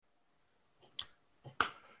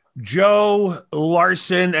Joe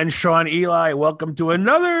Larson and Sean Eli, welcome to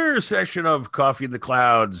another session of Coffee in the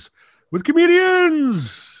Clouds with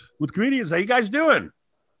comedians. How you guys doing?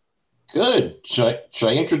 Good. Should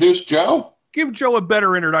I introduce Joe? Give Joe a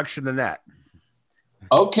better introduction than that.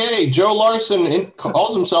 Okay, Joe Larson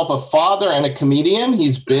calls himself a father and a comedian.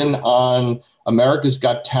 He's been on America's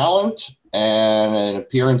Got Talent and an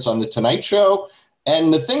appearance on The Tonight Show.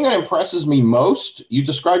 And the thing that impresses me most, you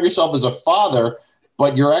describe yourself as a father,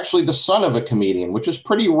 but you're actually the son of a comedian, which is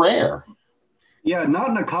pretty rare. Yeah, not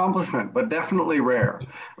an accomplishment, but definitely rare.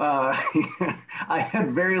 I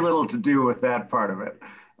had very little to do with that part of it.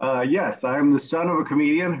 Yes, I'm the son of a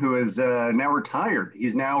comedian who is now retired.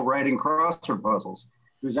 He's now writing crossword puzzles.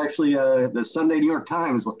 He was actually the Sunday New York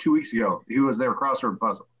Times 2 weeks ago. He was their crossword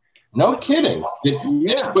puzzle. No kidding. Did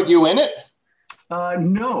it put you in it?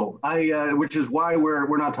 No, which is why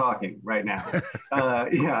we're not talking right now.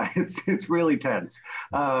 Yeah, it's really tense.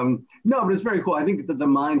 No, but it's very cool. I think that the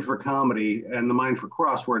mind for comedy and the mind for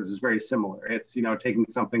crosswords is very similar. It's taking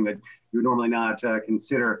something that you would normally not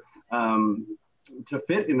consider to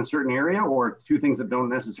fit in a certain area, or two things that don't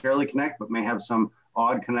necessarily connect but may have some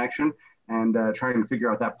odd connection, and trying to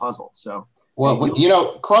figure out that puzzle. So, well,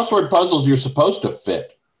 crossword puzzles you're supposed to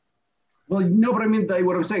fit. Well, no, but I mean,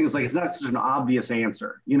 what I'm saying is it's not such an obvious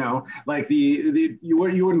answer, like you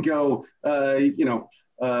wouldn't go,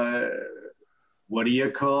 what do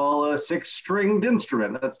you call a six-stringed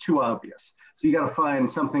instrument? That's too obvious. So you got to find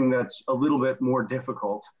something that's a little bit more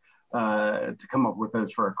difficult to come up with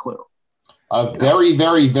as for a clue. A very,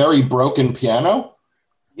 very, very broken piano?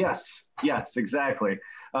 Yes, exactly.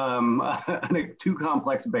 A too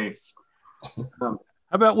complex bass.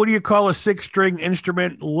 How about what do you call a six-string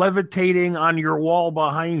instrument levitating on your wall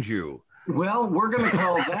behind you? Well, we're going to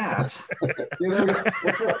call that.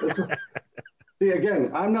 See,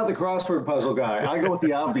 again, I'm not the crossword puzzle guy. I go with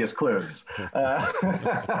the obvious clues.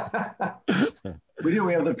 We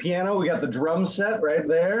have the piano. We got the drum set right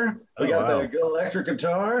there. We got the electric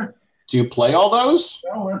guitar. Do you play all those?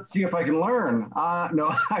 Well, let's see if I can learn.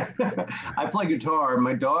 No, I play guitar.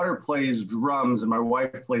 My daughter plays drums, and my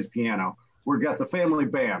wife plays piano. We've got the family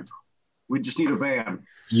band. We just need a van.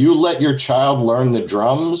 You let your child learn the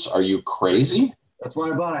drums? Are you crazy? That's why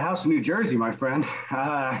I bought a house in New Jersey, my friend.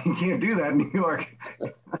 You can't do that in New York.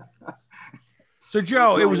 So,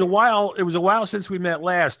 Joe, it was a while since we met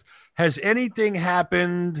last. Has anything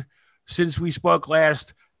happened since we spoke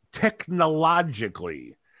last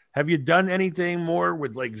technologically? Have you done anything more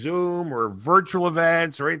with like Zoom or virtual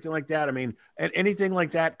events or anything like that? I mean, anything like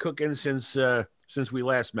that cooking since we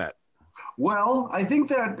last met? Well, I think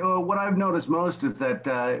that what I've noticed most is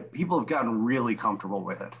that people have gotten really comfortable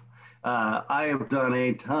with it. I have done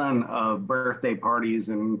a ton of birthday parties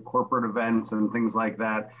and corporate events and things like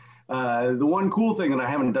that. The one cool thing that I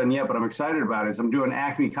haven't done yet, but I'm excited about, is I'm doing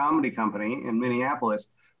Acme Comedy Company in Minneapolis,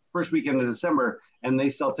 first weekend of December, and they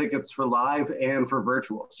sell tickets for live and for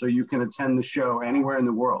virtual. So you can attend the show anywhere in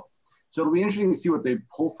the world. So it'll be interesting to see what they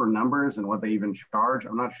pull for numbers and what they even charge.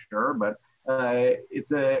 I'm not sure, but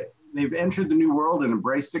they've entered the new world and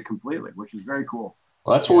embraced it completely, which is very cool.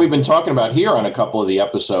 Well, that's what we've been talking about here on a couple of the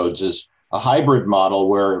episodes, is a hybrid model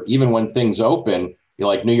where even when things open,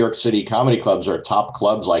 like New York City comedy clubs or top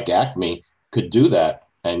clubs like Acme could do that,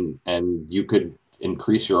 and you could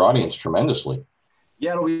increase your audience tremendously.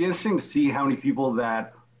 Yeah, it'll be interesting to see how many people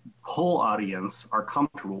that whole audience are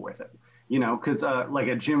comfortable with it. Because like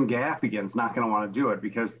a Jim Gaffigan's not going to want to do it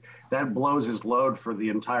because that blows his load for the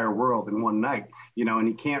entire world in one night, and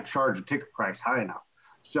he can't charge a ticket price high enough.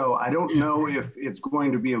 So I don't know if it's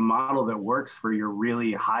going to be a model that works for your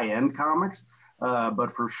really high-end comics,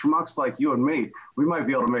 but for schmucks like you and me, we might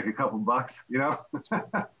be able to make a couple bucks,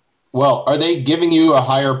 Well, are they giving you a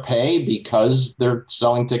higher pay because they're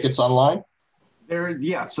selling tickets online?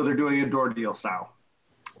 So they're doing a door deal style.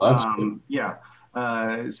 Well, that's good. Yeah.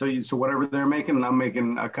 So whatever they're making, I'm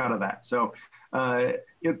making a cut of that. So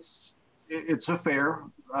it's a fair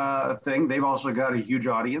thing. They've also got a huge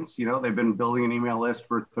audience. They've been building an email list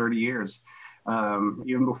for 30 years.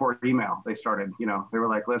 Even before email, they started. They were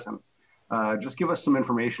like, listen, just give us some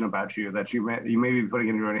information about you that you may be putting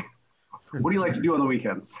into any. What do you like to do on the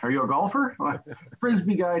weekends? Are you a golfer?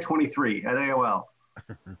 Frisbee guy 23 at AOL.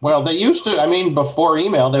 Well, they used to, before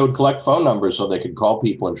email, they would collect phone numbers so they could call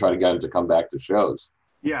people and try to get them to come back to shows.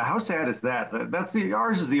 Yeah, how sad is that?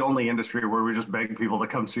 Ours is the only industry where we just beg people to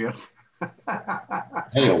come see us.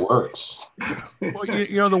 Hey, it works.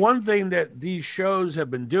 Well, the one thing that these shows have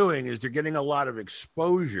been doing is they're getting a lot of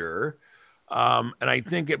exposure. And I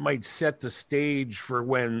think it might set the stage for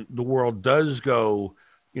when the world does go,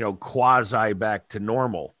 quasi back to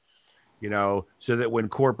normal. so that when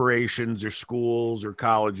corporations or schools or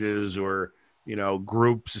colleges or,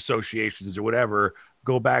 groups, associations or whatever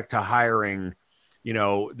go back to hiring,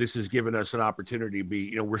 this has given us an opportunity to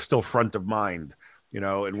be, we're still front of mind,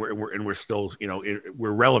 and we're still,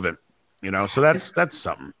 we're relevant, so that's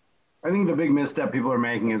something. I think the big misstep people are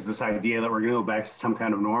making is this idea that we're going to go back to some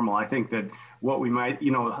kind of normal. I think that what we might,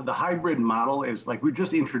 the hybrid model is like we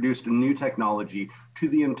just introduced a new technology to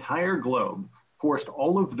the entire globe, forced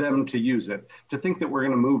all of them to use it, to think that we're going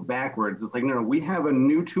to move backwards. It's like, no, we have a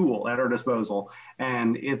new tool at our disposal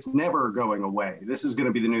and it's never going away. This is going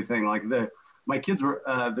to be the new thing. Like my kids were,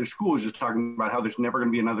 their school was just talking about how there's never going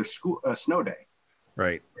to be another snow day.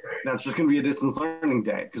 Right. That's just going to be a distance learning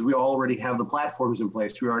day because we already have the platforms in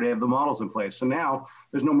place. We already have the models in place. So now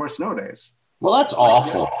there's no more snow days. Well, that's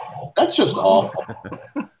awful. That's just awful.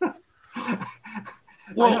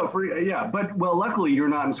 Well, but luckily you're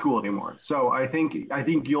not in school anymore. So I think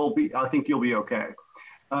you'll be okay.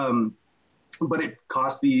 But it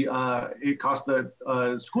cost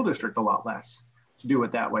the school district a lot less to do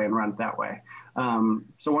it that way and run it that way.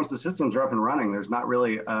 So once the systems are up and running, there's not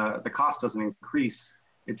really, the cost doesn't increase.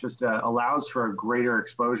 It just allows for a greater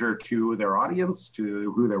exposure to their audience,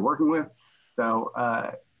 to who they're working with. So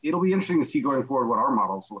it'll be interesting to see going forward what our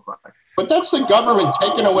models look like. But that's the government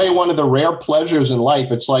taking away one of the rare pleasures in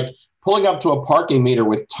life. It's like pulling up to a parking meter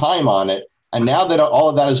with time on it. And now that all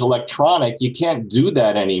of that is electronic, you can't do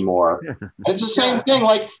that anymore. And it's the same thing.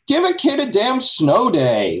 Like, give a kid a damn snow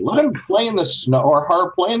day. Let him play in the snow or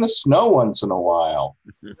her play in the snow once in a while.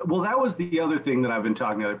 Well, that was the other thing that I've been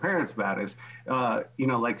talking to other parents about is,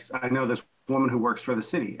 like I know this woman who works for the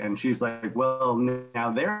city, and she's like, well,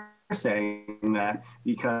 now they're saying that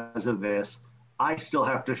because of this, I still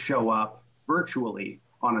have to show up virtually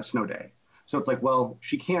on a snow day. So it's like, well,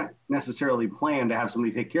 she can't necessarily plan to have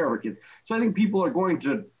somebody take care of her kids. So I think people are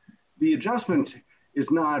the adjustment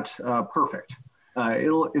is not perfect.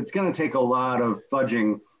 It's going to take a lot of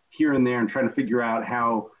fudging here and there and trying to figure out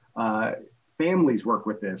how families work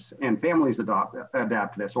with this and families adapt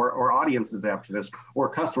to this or audiences adapt to this or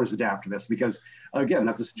customers adapt to this. Because again,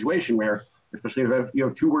 that's a situation where, especially if you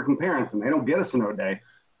have two working parents and they don't get a snow day,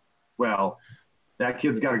 well, that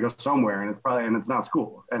kid's got to go somewhere, and it's not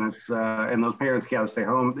school, and it's and those parents got to stay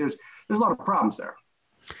home. There's a lot of problems there.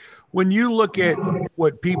 When you look at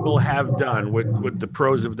what people have done, what the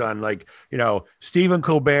pros have done, like Stephen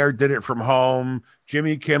Colbert did it from home,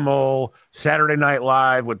 Jimmy Kimmel, Saturday Night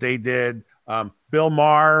Live, what they did, Bill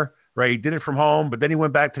Maher, right? He did it from home, but then he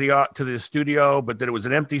went back to the studio, but then it was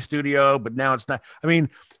an empty studio, but now it's not. I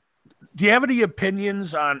mean, do you have any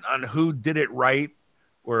opinions on who did it right?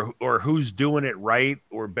 Or who's doing it right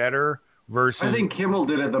or better versus? I think Kimmel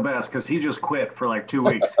did it the best because he just quit for like 2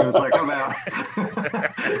 weeks. He was like, I'm out.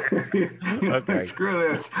 Okay. Screw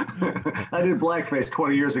this. I did blackface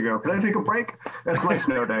 20 years ago. Can I take a break? That's my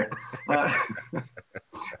snow day.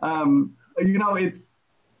 It's,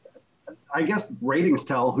 I guess ratings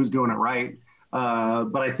tell who's doing it right.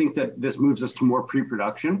 But I think that this moves us to more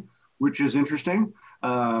pre-production, which is interesting.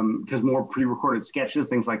 Because more pre-recorded sketches,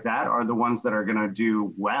 things like that, are the ones that are going to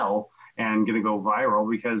do well and going to go viral.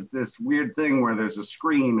 Because this weird thing where there's a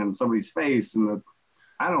screen and somebody's face, and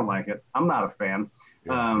I don't like it. I'm not a fan.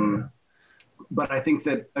 But I think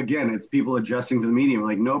that again, it's people adjusting to the medium.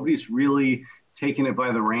 Like nobody's really taken it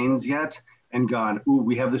by the reins yet and gone, "Ooh,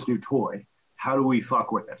 we have this new toy. How do we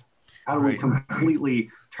fuck with it? How do we completely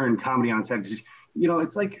turn comedy on its head?"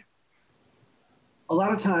 It's like, a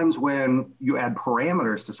lot of times when you add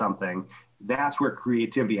parameters to something, that's where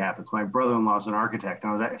creativity happens. My brother-in-law is an architect,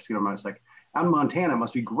 and I was asking him, I was like, out in Montana, it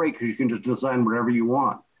must be great because you can just design whatever you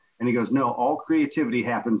want. And he goes, no, all creativity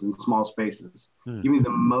happens in small spaces. Give me the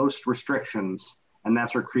most restrictions, and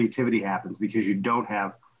that's where creativity happens because you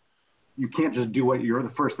can't just do what you're the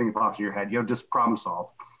first thing that pops in your head. You have to just problem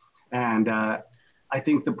solve. And I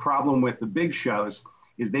think the problem with the big shows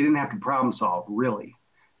is they didn't have to problem solve, really.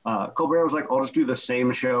 Colbert was like, I'll just do the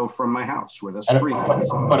same show from my house with a screen.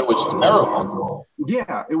 But it was terrible.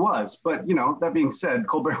 Yeah, it was. But, that being said,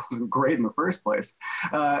 Colbert wasn't great in the first place.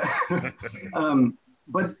 But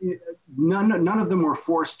none of them were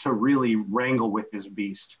forced to really wrangle with this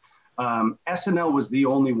beast. SNL was the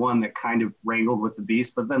only one that kind of wrangled with the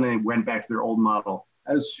beast, but then they went back to their old model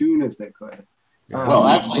as soon as they could. Well,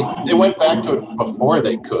 actually, they went back to it before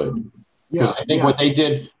they could. Because I think what they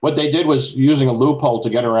did was using a loophole to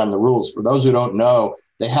get around the rules. For those who don't know,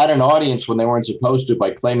 they had an audience when they weren't supposed to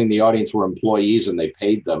by claiming the audience were employees and they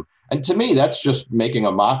paid them. And to me, that's just making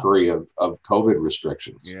a mockery of COVID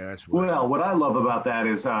restrictions. Yeah, that's worse. Well, what I love about that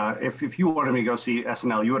is if you wanted me to go see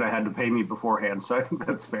SNL, you would have had to pay me beforehand. So I think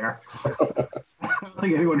that's fair. I don't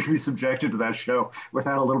think anyone should be subjected to that show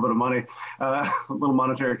without a little bit of money, a little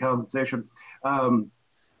monetary compensation.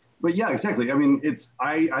 But yeah, exactly. I mean,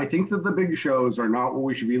 I think that the big shows are not what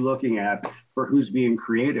we should be looking at for who's being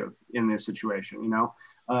creative in this situation. You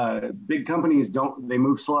know, big companies they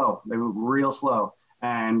move slow. They move real slow.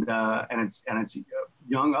 And it's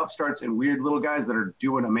young upstarts and weird little guys that are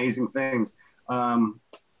doing amazing things.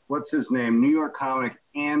 What's his name? New York comic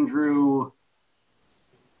Andrew.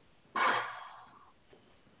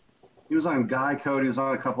 He was on Guy Code. He was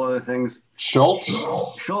on a couple other things. Schultz.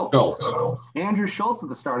 Andrew Schultz at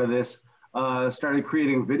the start of this started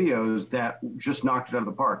creating videos that just knocked it out of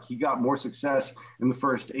the park. He got more success in the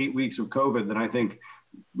first 8 weeks of COVID than I think,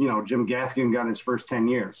 Jim Gaffigan got in his first 10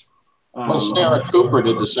 years. Well, Sarah Cooper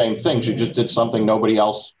did the same thing. She just did something nobody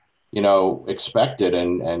else, expected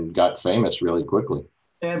and got famous really quickly.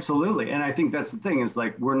 Absolutely. And I think that's the thing is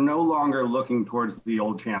like, we're no longer looking towards the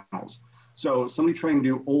old channels. So somebody trying to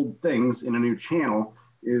do old things in a new channel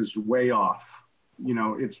is way off.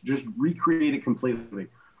 It's just recreate it completely.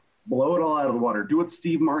 Blow it all out of the water. Do what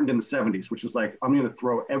Steve Martin did in the 70s, which is like, I'm going to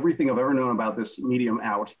throw everything I've ever known about this medium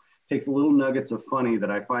out, take the little nuggets of funny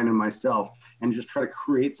that I find in myself, and just try to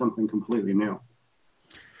create something completely new.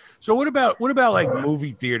 So what about like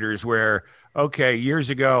movie theaters where, okay, years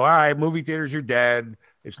ago, all right, movie theaters are dead.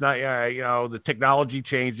 It's not, the technology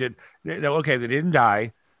changed it. Okay, they didn't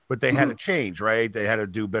die, but they had to change, right? They had to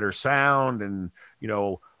do better sound. And,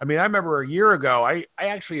 I remember a year ago, I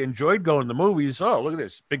actually enjoyed going to the movies. Oh, look at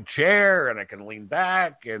this big chair and I can lean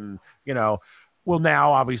back and, well,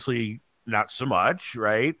 now obviously not so much,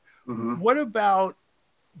 right? Mm-hmm. What about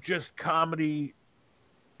just comedy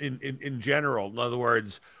in general? In other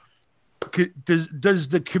words, does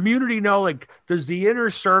the community know, like, does the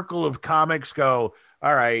inner circle of comics go,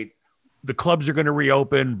 all right, the clubs are going to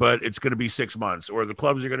reopen, but it's going to be 6 months, or the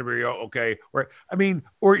clubs are going to be okay.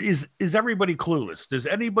 Or is everybody clueless? Does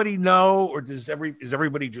anybody know, or is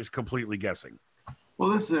everybody just completely guessing?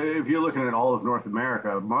 Well, if you're looking at all of North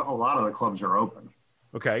America, a lot of the clubs are open.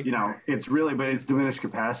 Okay. It's really, but it's diminished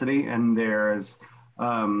capacity, and there's,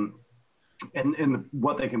 and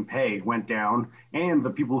what they can pay went down, and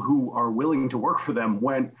the people who are willing to work for them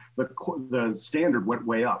the standard went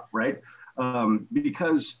way up, right?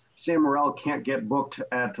 Because Sam Morril can't get booked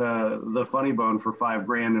at the Funny Bone for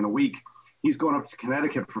 $5,000 in a week. He's going up to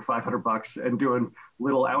Connecticut for $500 and doing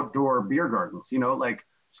little outdoor beer gardens,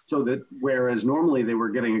 so that whereas normally they were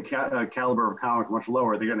getting a caliber of comic much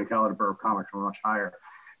lower, they're getting a caliber of comic much higher.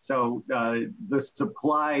 So the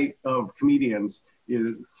supply of comedians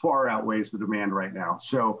far outweighs the demand right now.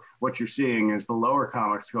 So what you're seeing is the lower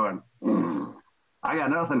comics going, I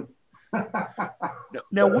got nothing.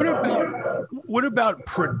 Now, what about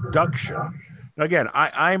production? Again,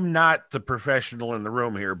 I'm not the professional in the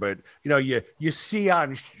room here, but you see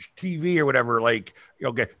on TV or whatever, like,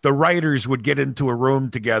 okay, the writers would get into a room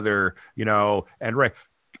together, and write.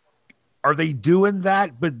 Are they doing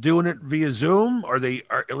that, but doing it via Zoom?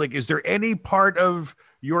 Is there any part of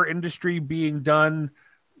your industry being done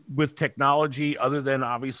with technology other than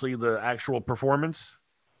obviously the actual performance?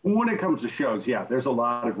 When it comes to shows, yeah, there's a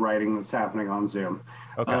lot of writing that's happening on Zoom.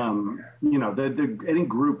 Okay. Any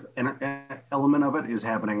group element of it is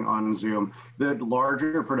happening on Zoom. The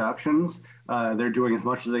larger productions, they're doing as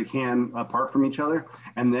much as they can apart from each other.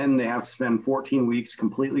 And then they have to spend 14 weeks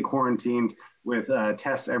completely quarantined with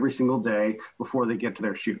tests every single day before they get to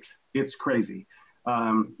their shoot. It's crazy.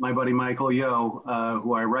 My buddy Michael Yo,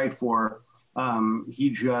 who I write for, he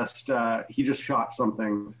just shot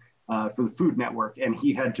something for the Food Network, and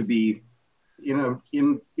he had to be in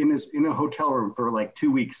a hotel room for like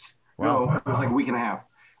 2 weeks. Wow. No, it was like a week and a half,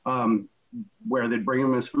 where they'd bring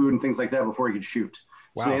him his food and things like that before he could shoot.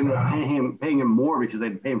 Wow. So they ended up paying him more because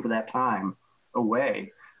they'd pay him for that time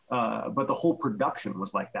away. But the whole production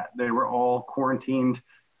was like that. They were all quarantined,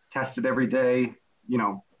 tested every day,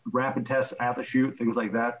 rapid tests at the shoot, things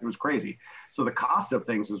like that. It was crazy. So the cost of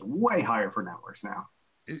things is way higher for networks now.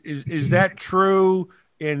 Is that true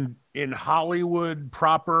in Hollywood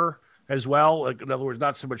proper as well? Like, in other words,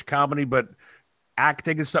 not so much comedy, but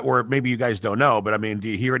acting and stuff, or maybe you guys don't know, but do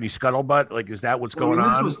you hear any scuttlebutt? Like, is that what's going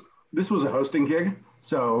on? This was a hosting gig.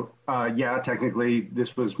 So yeah, technically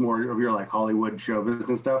this was more of your like Hollywood show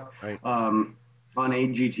business stuff. Right. On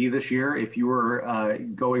AGT this year, if you were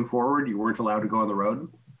going forward, you weren't allowed to go on the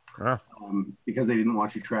road because they didn't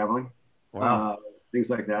want you traveling. Wow. Things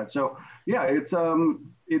like that. So yeah,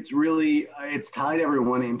 it's really, it's tied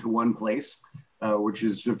everyone into one place. which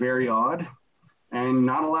is very odd, and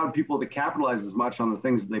not allowed people to capitalize as much on the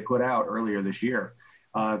things that they put out earlier this year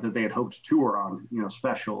that they had hoped to tour on,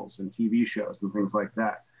 specials and TV shows and things like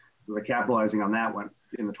that. So the capitalizing on that went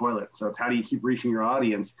in the toilet. So it's how do you keep reaching your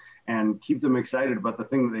audience and keep them excited about the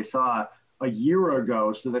thing that they saw a year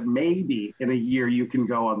ago so that maybe in a year you can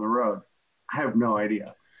go on the road? I have no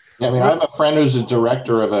idea. Yeah, I mean, I have a friend who's a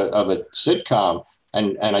director of a sitcom,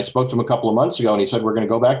 and I spoke to him a couple of months ago, and he said, we're going to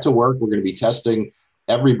go back to work. We're going to be testing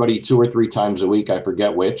everybody 2 or 3 times a week. I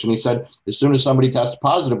forget which. And he said, as soon as somebody tests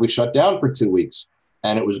positive, we shut down for 2 weeks.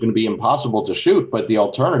 And it was going to be impossible to shoot. But the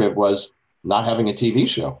alternative was not having a TV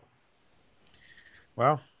show.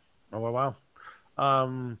 Wow. Oh, wow.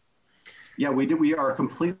 Yeah, we did. We are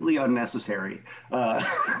completely unnecessary. Yeah,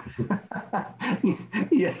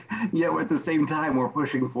 at the same time, we're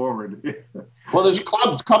pushing forward. Well, there's a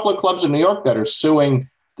couple of clubs in New York that are suing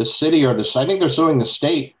the city I think they're suing the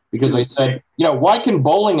state because they said, why can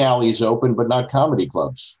bowling alleys open but not comedy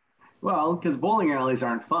clubs? Well, because bowling alleys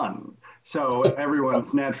aren't fun. So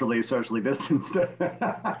everyone's naturally socially distanced.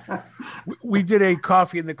 We did a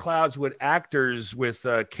Coffee in the Clouds with actors with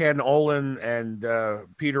Ken Olin and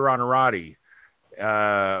Peter Onorati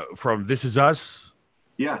from This Is Us.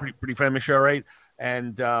 Yeah. Pretty famous show, right?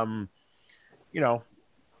 And,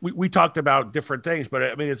 we talked about different things, but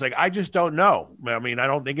I mean, it's like, I just don't know. I mean, I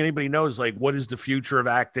don't think anybody knows, like, what is the future of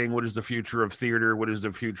acting? What is the future of theater? What is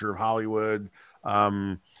the future of Hollywood? I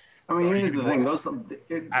mean, here's the thing.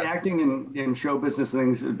 Acting and show business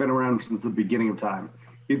things have been around since the beginning of time.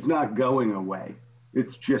 It's not going away.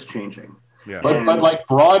 It's just changing. Yeah. But like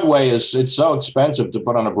Broadway it's so expensive to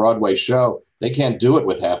put on a Broadway show. They can't do it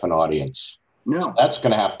with half an audience. No. So that's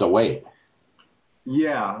going to have to wait.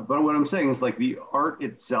 Yeah. But what I'm saying is like the art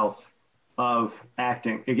itself of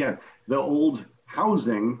acting, again, the old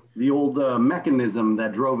housing, the old mechanism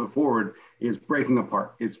that drove it forward is breaking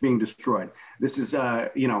apart. It's being destroyed. This is,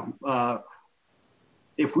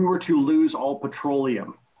 if we were to lose all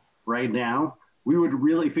petroleum right now, we would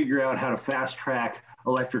really figure out how to fast track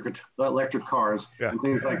electric cars and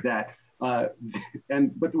things like that. But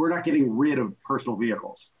we're not getting rid of personal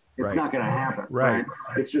vehicles. It's not going to happen. Right.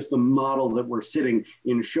 It's just the model that we're sitting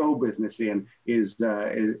in show business in is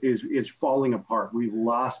falling apart. We've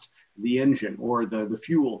lost the engine or the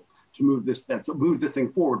fuel to move this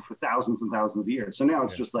thing forward for thousands and thousands of years. So now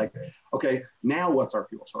it's just like, okay, now what's our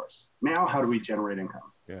fuel source? Now how do we generate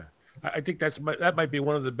income? Yeah, I think that might be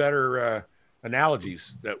one of the better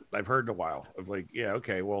analogies that I've heard in a while. Of like, yeah,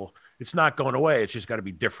 okay, well, it's not going away. It's just got to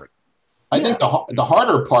be different. I think the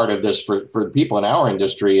harder part of this for the people in our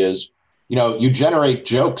industry is, you generate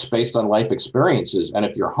jokes based on life experiences, and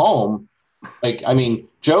if you're home, like, I mean,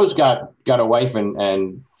 Joe's got a wife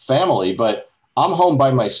and family, but I'm home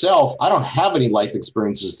by myself. I don't have any life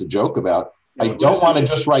experiences to joke about. I don't want to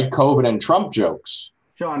just write COVID and Trump jokes.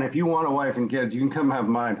 Shaun, if you want a wife and kids, you can come have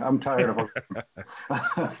mine. I'm tired of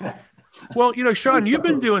them. Well, Shaun, you've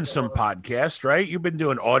been doing some podcasts, right? You've been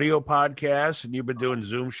doing audio podcasts and you've been doing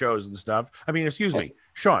Zoom shows and stuff. I mean, excuse me,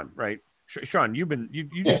 Shaun, right? Shaun, you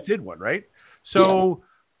just did one, right? So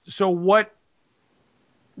what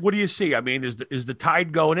do you see? I mean, is the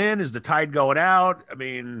tide going in? Is the tide going out? I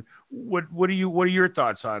mean, what are your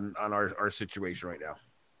thoughts on our situation right now?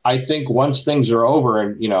 I think once things are over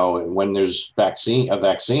and, when there's a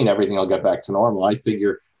vaccine, everything will get back to normal. I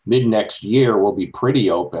figure mid next year we'll be pretty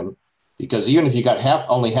open because even if you got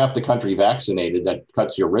only half the country vaccinated, that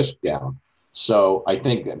cuts your risk down. So I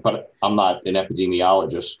think, but I'm not an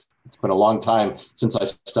epidemiologist. It's been a long time since I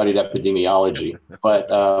studied epidemiology,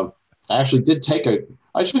 but I actually did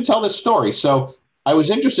I should tell this story. So I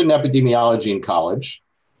was interested in epidemiology in college.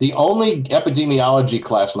 The only epidemiology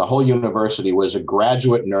class in the whole university was a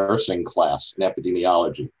graduate nursing class in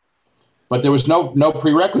epidemiology. But there was no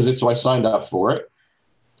prerequisite, so I signed up for it.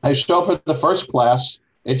 I show up for the first class.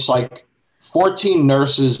 It's like 14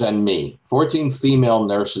 nurses and me, 14 female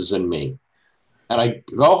nurses and me. And I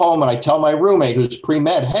go home and I tell my roommate who's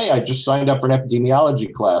pre-med, hey, I just signed up for an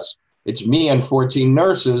epidemiology class. It's me and 14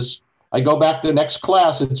 nurses. I go back to the next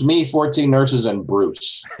class. It's me, 14 nurses, and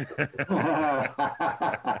Bruce. Yeah,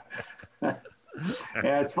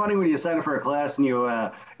 it's funny when you sign up for a class and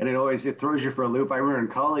it throws you for a loop. I remember in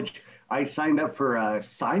college, I signed up for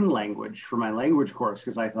sign language for my language course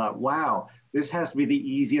because I thought, wow, this has to be the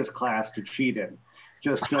easiest class to cheat in.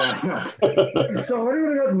 Just so what do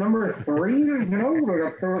we got? Number 3,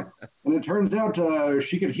 and it turns out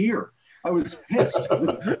she could hear. I was pissed.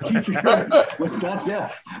 The teacher was not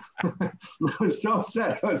deaf. I was so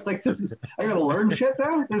upset. I was like, I got to learn shit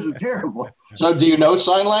now? This is terrible. So do you know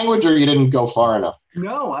sign language, or you didn't go far enough?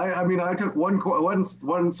 No, I mean, I took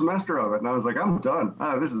one semester of it, and I was like, I'm done.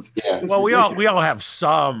 This is well, we all have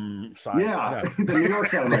some sign. Yeah, the New York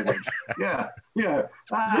sign language. Yeah.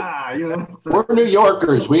 We're New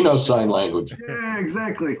Yorkers. We know sign language. Yeah,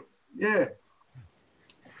 exactly. Yeah.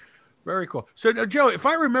 Very cool. So, Joe, if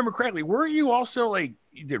I remember correctly, weren't you also like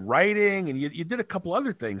you did writing and you did a couple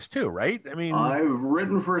other things too, right? I mean, I've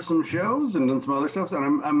written for some shows and done some other stuff,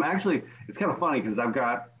 and I'm actually, it's kind of funny because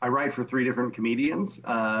I write for 3 different comedians.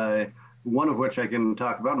 One of which I can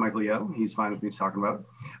talk about, Michael Yo. He's fine with me talking about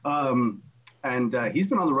it. And he's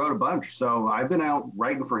been on the road a bunch, so I've been out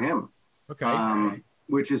writing for him. Okay.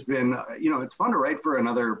 Which has been, it's fun to write for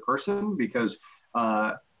another person because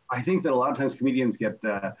I think that a lot of times comedians get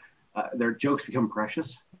their jokes become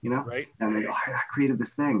precious, right? And they go, I created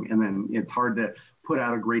this thing, and then it's hard to put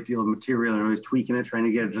out a great deal of material and always tweaking it, trying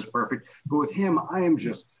to get it just perfect. But with him, I am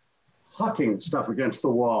just hucking stuff against the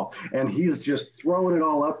wall, and he's just throwing it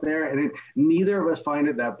all up there, and neither of us find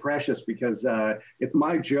it that precious because it's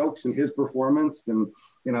my jokes and his performance, and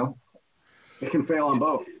it can fail on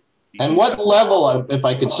both. And what level, if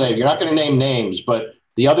I could say, you're not going to name names, but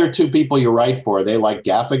the other 2 people you write for, are they like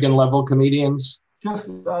Gaffigan level comedians? Just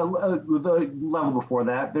the level before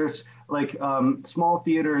that. There's like small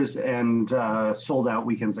theaters and sold out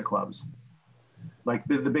weekends at clubs, like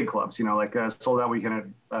the big clubs, like sold out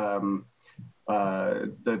weekend at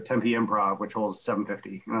the Tempe Improv, which holds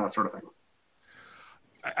 750, that sort of thing.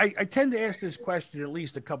 I tend to ask this question at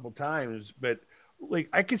least a couple times, but like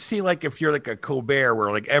I could see like if you're like a Colbert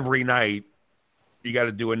where like every night you got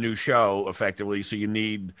to do a new show effectively, so you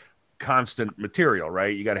need constant material,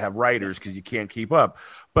 right? You got to have writers because you can't keep up.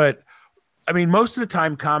 But I mean, most of the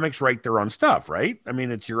time comics write their own stuff, right? I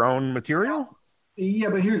mean, it's your own material. Yeah,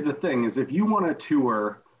 but here's the thing is if you want to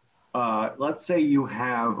tour, let's say you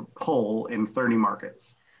have pull in 30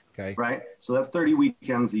 markets, okay, right? So that's 30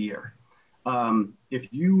 weekends a year. If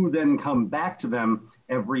you then come back to them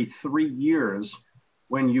every 3 years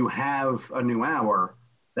when you have a new hour,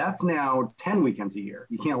 that's now 10 weekends a year.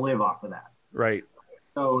 You can't live off of that. Right.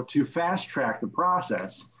 So to fast track the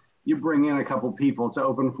process, you bring in a couple people to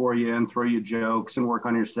open for you and throw you jokes and work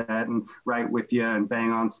on your set and write with you and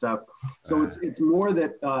bang on stuff. So it's more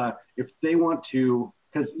that if they want to,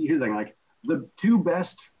 because here's the thing, like the two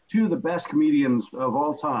of the best comedians of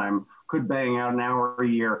all time could bang out an hour a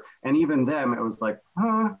year, and even them, it was like,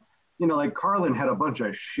 like Carlin had a bunch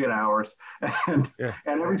of shit hours, and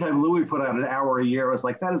every time Louis put out an hour a year, it was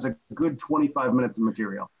like that is a good 25 minutes of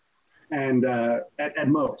material. And at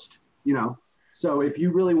most, So if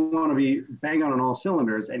you really want to be bang on all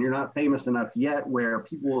cylinders and you're not famous enough yet where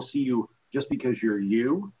people will see you just because you're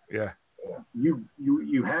you,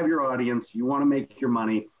 you have your audience, you want to make your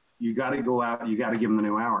money, you got to go out, you got to give them the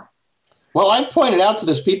new hour. Well, I pointed out to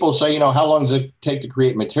this, people say, how long does it take to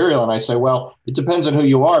create material? And I say, well, it depends on who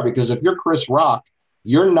you are, because if you're Chris Rock,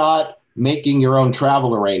 you're not making your own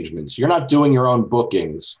travel arrangements. You're not doing your own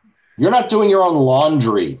bookings. You're not doing your own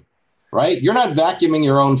laundry. Right? You're not vacuuming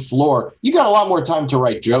your own floor. You got a lot more time to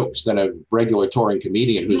write jokes than a regular touring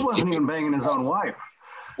comedian. He wasn't even banging his own wife.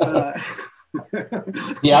 He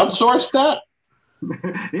outsourced that?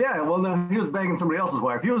 Yeah, well, no, he was banging somebody else's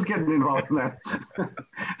wife. He was getting involved in that.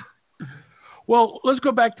 Well, let's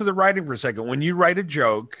go back to the writing for a second. When you write a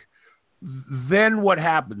joke, then what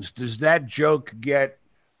happens? Does that joke get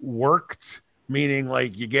worked? Meaning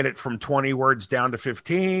like you get it from 20 words down to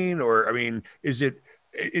 15? Or, I mean, is it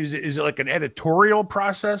like an editorial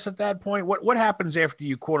process at that point? What happens after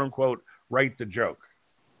you quote unquote write the joke?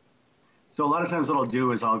 So a lot of times what I'll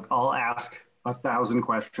do is I'll ask 1,000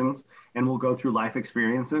 questions and we'll go through life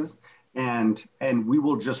experiences and we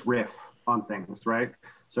will just riff on things, right?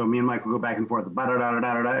 So me and Mike will go back and forth, and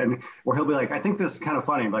or he'll be like, I think this is kind of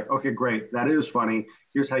funny. I'm like, okay, great, that is funny.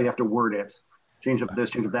 Here's how you have to word it. Change up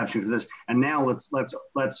this, change up that, change up this, and now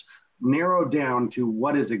let's narrow down to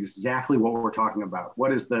what is exactly what we're talking about.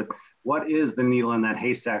 What is the needle in that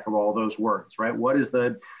haystack of all those words, right? What is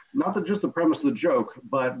just the premise of the joke,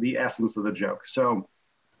 but the essence of the joke. So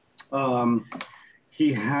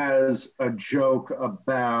he has a joke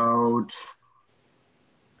about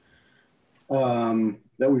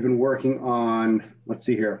that we've been working on. Let's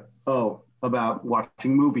see here. About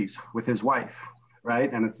watching movies with his wife,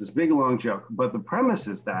 right? And it's this big long joke, but the premise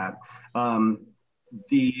is that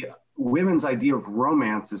the women's idea of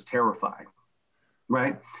romance is terrifying.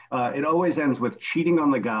 right? It always ends with cheating on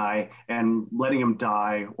the guy and letting him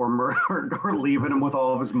die or murder or leaving him with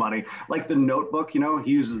all of his money. Like The Notebook, you know,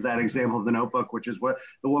 he uses that example of The Notebook, which is what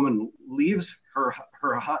the woman leaves her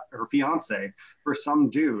fiance for some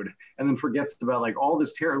dude and then forgets about like all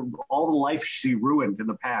this terror, all the life she ruined in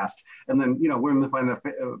the past. And then, you know, women find that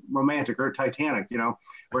romantic, or Titanic, you know,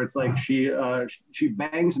 where it's like she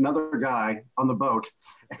bangs another guy on the boat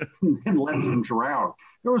and lets him drown.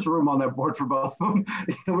 There was room on that board for both of them,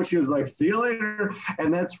 you know, but she was like, see you later.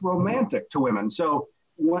 And that's romantic to women. So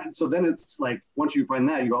then it's like, once you find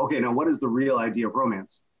that, you go, okay, now what is the real idea of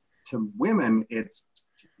romance? To women, it's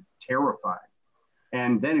terrifying.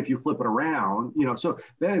 And then if you flip it around, you know, so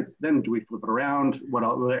then do we flip it around? What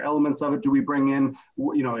other elements of it do we bring in?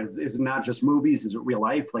 You know, is it not just movies? Is it real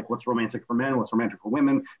life? Like what's romantic for men? What's romantic for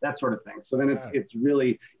women? That sort of thing. So then it's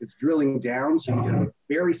drilling down. So you get a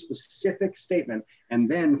very specific statement and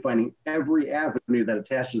then finding every avenue that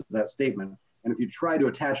attaches to that statement. And if you try to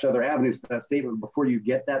attach other avenues to that statement before you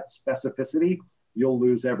get that specificity, you'll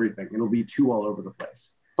lose everything. It'll be too all over the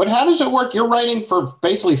place. But how does it work? You're writing for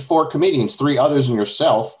basically 4 comedians, 3 others and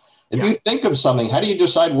yourself. If you think of something, how do you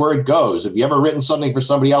decide where it goes? Have you ever written something for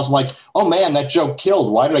somebody else like, oh man, that joke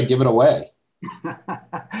killed. Why did I give it away?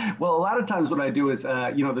 Well, a lot of times what I do is,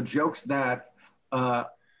 you know, the jokes that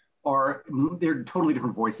they're totally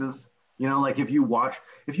different voices. You know, like if you watch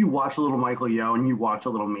a little Michael Yo and you watch a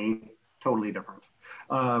little me, totally different.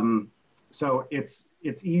 So it's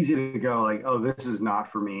easy to go like, oh, this is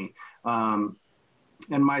not for me.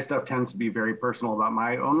 And my stuff tends to be very personal about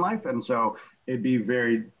my own life. And so it'd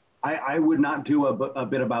be I would not do a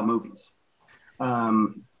bit about movies.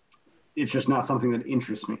 It's just not something that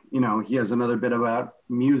interests me. You know, he has another bit about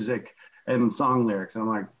music and song lyrics. And I'm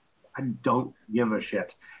like, I don't give a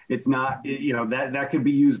shit. It's not, you know, that could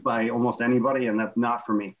be used by almost anybody. And that's not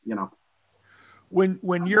for me, you know.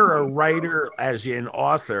 When you're a writer, as in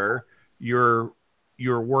author, your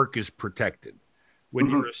work is protected. When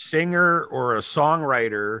you're a singer or a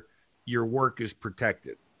songwriter, your work is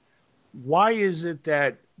protected. Why is it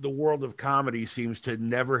that the world of comedy seems to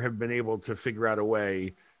never have been able to figure out a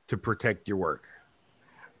way to protect your work?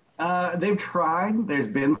 They've tried. There's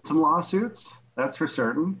been some lawsuits, that's for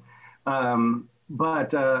certain.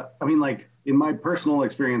 But I mean, like in my personal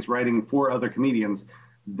experience writing for other comedians,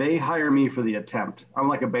 they hire me for the attempt. I'm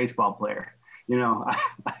like a baseball player. You know,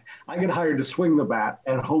 I get hired to swing the bat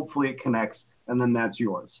and hopefully it connects. And then that's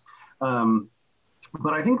yours.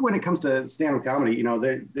 But I think when it comes to stand-up comedy, you know,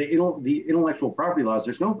 the intellectual property laws,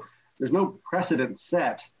 there's no precedent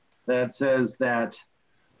set that says that.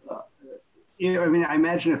 You know, I mean, I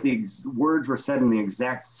imagine if the words were said in the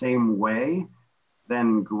exact same way,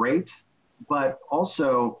 then great. But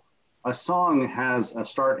also, a song has a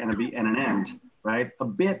start and an end, right? A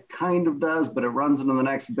bit kind of does, but it runs into the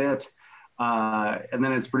next bit, and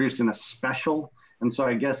then it's produced in a special. And so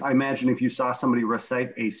I imagine if you saw somebody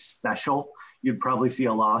recite a special, you'd probably see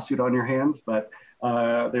a lawsuit on your hands, but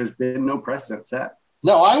there's been no precedent set.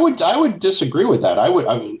 No, I would disagree with that. I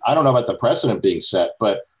mean, I don't know about the precedent being set,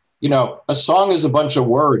 but you know, a song is a bunch of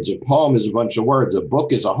words, a poem is a bunch of words, a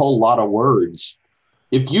book is a whole lot of words.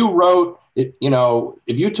 If you wrote it, you know,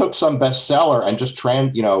 if you took some bestseller and just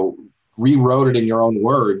rewrote it in your own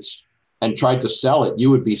words and tried to sell it,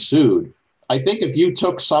 you would be sued. I think if you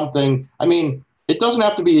took something, I mean, it doesn't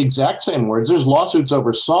have to be the exact same words. There's lawsuits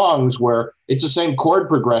over songs where it's the same chord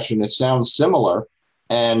progression. It sounds similar.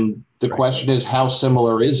 And the question is, how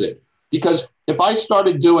similar is it? Because if I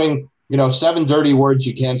started doing, 7 dirty words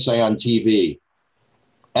you can't say on TV,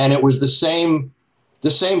 and it was the same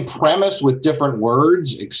premise with different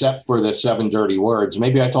words, except for the 7 dirty words,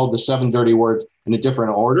 maybe I told the 7 dirty words in a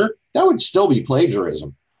different order, that would still be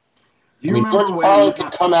plagiarism. George Carlin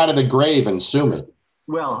could come out of the grave and sue me.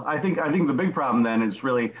 Well, I think the big problem then is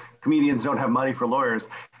really comedians don't have money for lawyers,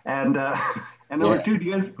 and number two, do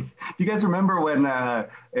you guys remember when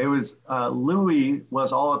it was Louis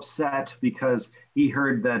was all upset because he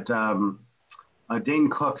heard that Dane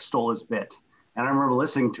Cook stole his bit, and I remember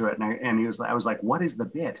listening to it, and I was like, "What is the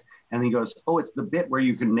bit?" And he goes, "Oh, it's the bit where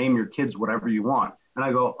you can name your kids whatever you want." And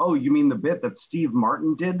I go, "Oh, you mean the bit that Steve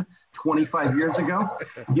Martin did 25 years ago?"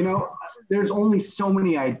 There's only so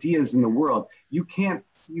many ideas in the world. You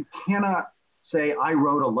cannot say, "I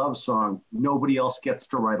wrote a love song. Nobody else gets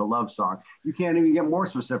to write a love song." You can't even get more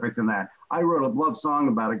specific than that. I wrote a love song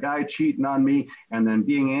about a guy cheating on me and then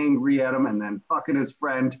being angry at him and then fucking his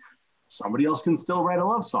friend. Somebody else can still write a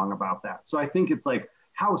love song about that. So I think it's like,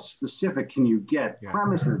 how specific can you get? Yeah.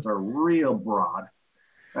 Premises are real broad.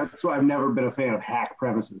 That's why I've never been a fan of hack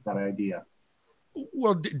premises, that idea.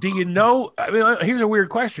 Well, do you know? I mean, here's a weird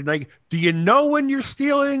question. Like, do you know when you're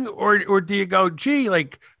stealing, or do you go, gee,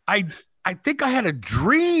 like I think I had a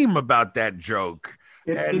dream about that joke,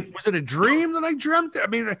 and It was it a dream that I dreamt? I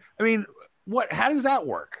mean, what? How does that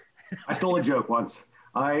work? I stole a joke once.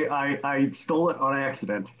 I stole it on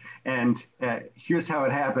accident, and here's how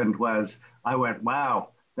it happened: was I went, "Wow,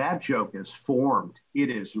 that joke is formed. It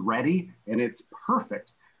is ready, and it's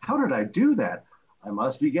perfect. How did I do that? I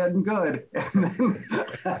must be getting good." And then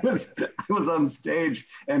I was on stage,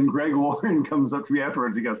 and Greg Warren comes up to me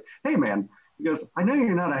afterwards. He goes, "Hey, man," he goes, "I know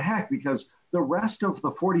you're not a hack because the rest of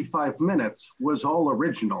the 45 minutes was all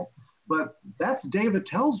original, but that's David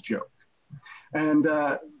Tell's joke." And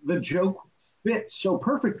the joke fit so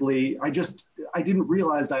perfectly. I didn't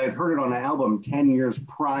realize I had heard it on an album 10 years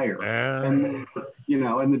prior. And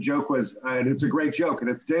and the joke was, and it's a great joke, and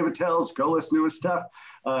it's David Tell's. Go listen to his stuff.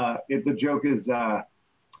 The joke is,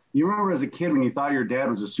 you remember as a kid when you thought your dad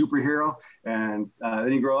was a superhero, and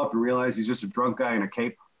then you grow up and realize he's just a drunk guy in a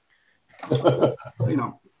cape.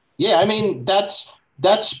 Yeah, I mean that's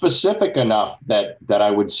specific enough that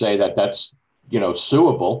I would say that's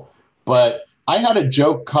suable. But I had a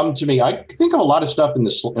joke come to me. I think of a lot of stuff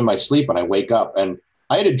in my sleep when I wake up, and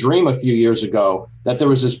I had a dream a few years ago that there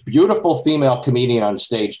was this beautiful female comedian on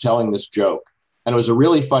stage telling this joke, and it was a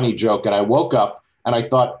really funny joke. And I woke up and I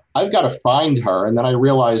thought, I've got to find her, and then I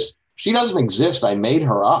realized she doesn't exist. I made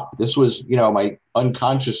her up. This was my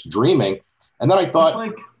unconscious dreaming, and then I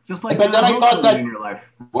thought, just like but then I thought that in your life.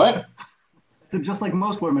 What? So just like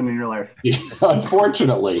most women in your life. Yeah,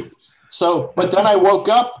 unfortunately. So, but then I woke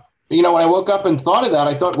up. When I woke up and thought of that,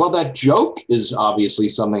 I thought, well, that joke is obviously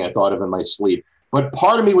something I thought of in my sleep. But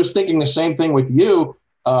part of me was thinking the same thing with you,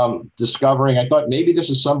 discovering, I thought maybe this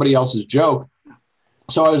is somebody else's joke.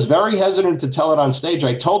 So I was very hesitant to tell it on stage.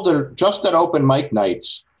 I told her just at open mic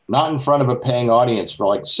nights, not in front of a paying audience, for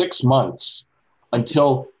like 6 months,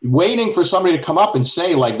 until waiting for somebody to come up and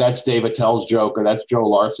say, like, that's David Tell's joke, or that's Joe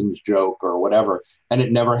Larson's joke, or whatever. And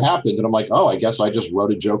it never happened. And I'm like, oh, I guess I just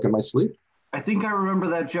wrote a joke in my sleep. I think I remember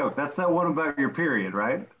that joke. That's that one about your period,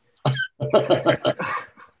 right?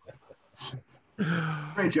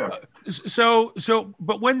 Great joke.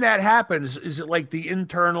 But when that happens, is it like the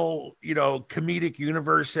internal, comedic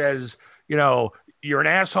universe says, you're an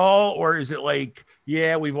asshole, or is it like,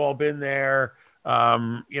 yeah, we've all been there.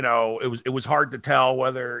 It was hard to tell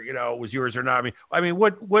whether, it was yours or not. I mean,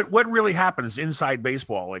 what really happens inside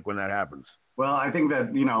baseball, like when that happens? Well, I think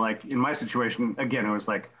that, like in my situation, again, it was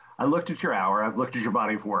like, I looked at your hour. I've looked at your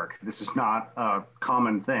body of work. This is not a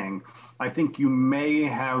common thing. I think you may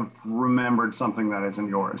have remembered something that isn't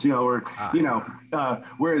yours,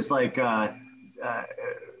 whereas like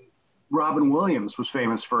Robin Williams was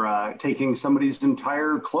famous for taking somebody's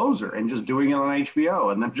entire closer and just doing it on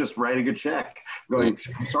HBO and then just writing a check going,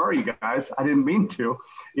 "I'm sorry, you guys, I didn't mean to."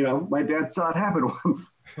 My dad saw it happen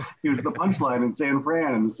once. He was the Punchline in San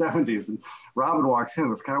Fran in the 70s. And Robin walks in.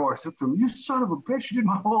 This guy walks up to him. "You son of a bitch, you did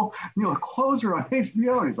my whole closer on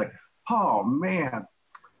HBO." And he's like, "Oh, man.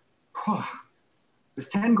 Is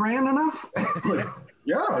 10 grand enough?" It's like,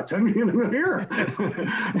 "Yeah, 10 grand here."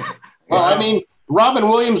 Well, I mean, Robin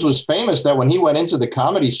Williams was famous that when he went into the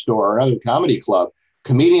Comedy Store or another comedy club,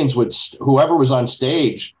 comedians whoever was on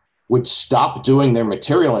stage would stop doing their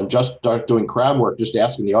material and just start doing crowd work, just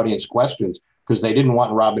asking the audience questions, because they didn't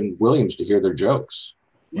want Robin Williams to hear their jokes.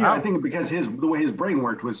 Yeah, wow. I think because the way his brain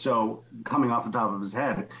worked was so coming off the top of his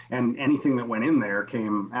head, and anything that went in there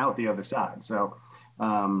came out the other side. So,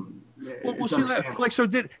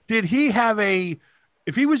 did he have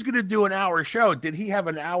if he was going to do an hour show, did he have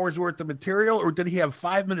an hour's worth of material, or did he have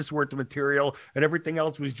 5 minutes worth of material and everything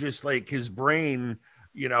else was just like his brain,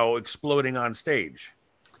 exploding on stage?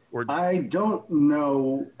 I don't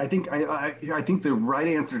know. I think the right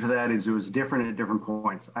answer to that is it was different at different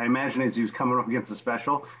points. I imagine as he was coming up against a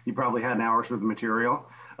special, he probably had an hour's worth of material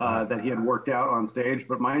that he had worked out on stage.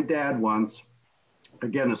 But my dad once,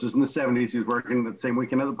 again, this was in the 70s, he was working the same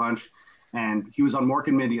weekend at the Punch, and he was on Mork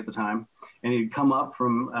and Mindy at the time. And he'd come up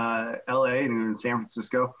from LA and in San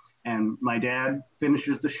Francisco, and my dad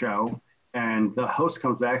finishes the show, and the host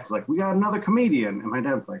comes back, he's like, "We got another comedian." And my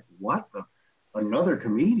dad's like, "What the? Another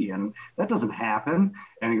comedian? That doesn't happen."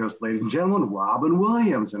 And he goes, "Ladies and gentlemen, Robin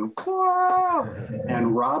Williams." And whoa!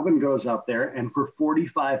 And Robin goes up there and for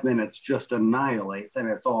 45 minutes just annihilates. And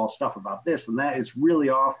it's all stuff about this and that. It's really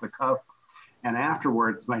off the cuff. And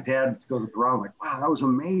afterwards, my dad goes up to Robin like, "Wow, that was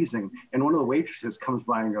amazing." And one of the waitresses comes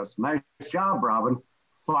by and goes, "Nice job, Robin.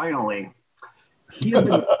 Finally." He had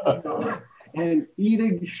been, and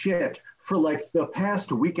eating shit for like the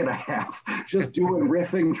past week and a half, just doing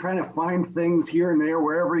riffing, trying to find things here and there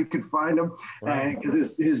wherever he could find them. Right.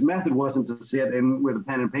 Because his method wasn't to sit and with a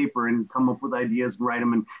pen and paper and come up with ideas and write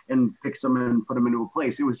them and fix them and put them into a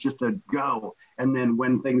place. It was just to go. And then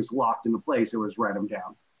when things locked into place, it was write them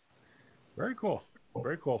down. Very cool.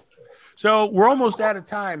 Very cool. So we're almost out of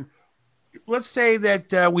time. Let's say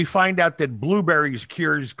that we find out that blueberries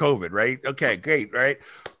cures COVID, right? Okay, great, right?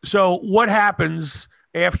 So what happens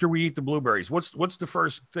after we eat the blueberries? What's the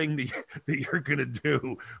first thing that you're gonna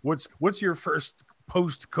do? What's your first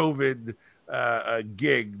post-COVID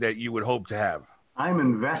gig that you would hope to have? I'm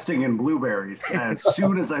investing in blueberries as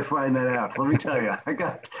soon as I find that out. Let me tell you, I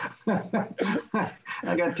got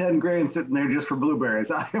 10 grand sitting there just for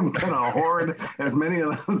blueberries. I am gonna hoard as many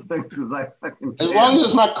of those things as I can. As long as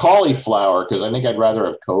it's not cauliflower, because I think I'd rather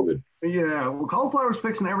have COVID. Yeah, well, cauliflower's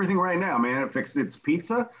fixing everything right now, man. It fixed its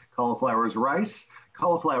pizza. Cauliflower's rice.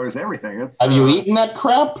 Cauliflower's everything. Have you eaten that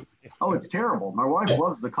crap? Oh, it's terrible. My wife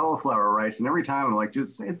loves the cauliflower rice, and every time I'm like,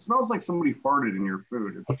 it smells like somebody farted in your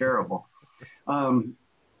food. It's terrible.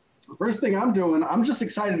 First thing I'm doing, I'm just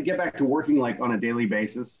excited to get back to working like on a daily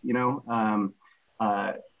basis. You know,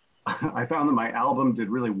 I found that my album did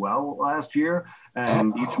really well last year,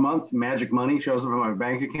 and each month magic money shows up in my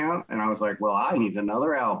bank account, and I was like, well, I need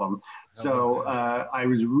another album. So I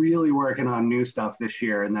was really working on new stuff this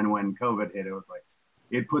year, and then when COVID hit, it was like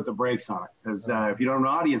it put the brakes on it, because if you don't have an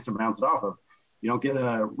audience to bounce it off of, you don't get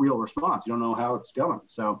a real response. You don't know how it's going.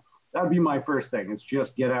 So that would be my first thing. It's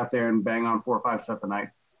just get out there and bang on 4 or 5 sets a night.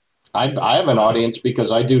 I have an audience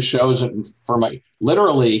because I do shows for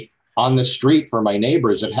literally on the street for my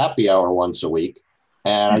neighbors at happy hour once a week.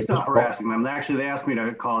 And I stop harassing them. Actually, they asked me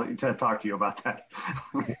to talk to you about that.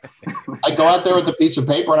 I go out there with a piece of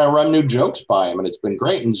paper and I run new jokes by them, and it's been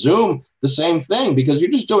great. And Zoom, the same thing, because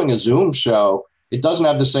you're just doing a Zoom show. It doesn't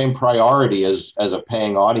have the same priority as a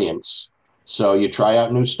paying audience. So you try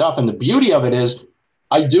out new stuff. And the beauty of it is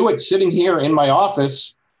I do it sitting here in my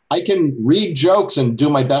office. I can read jokes and do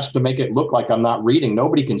my best to make it look like I'm not reading.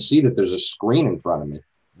 Nobody can see that there's a screen in front of me.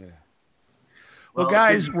 Yeah. Well,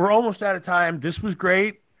 guys, we're almost out of time. This was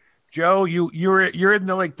great. Joe, you're in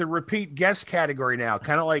the repeat guest category now,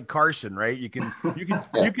 kind of like Carson, right? You can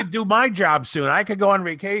you can do my job soon. I could go on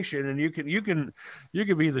vacation, and you can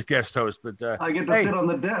be the guest host. But I get to sit on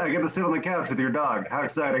I get to sit on the couch with your dog. How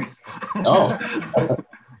exciting! Oh,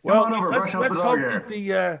 well, come on over.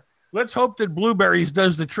 Let's hope that blueberries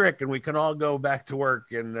does the trick, and we can all go back to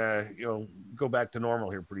work and go back to normal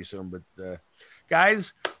here pretty soon. But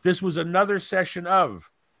guys, this was another session of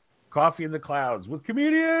Coffee in the Clouds with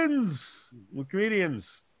comedians.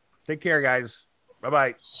 Take care, guys.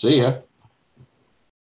 Bye-bye. See ya.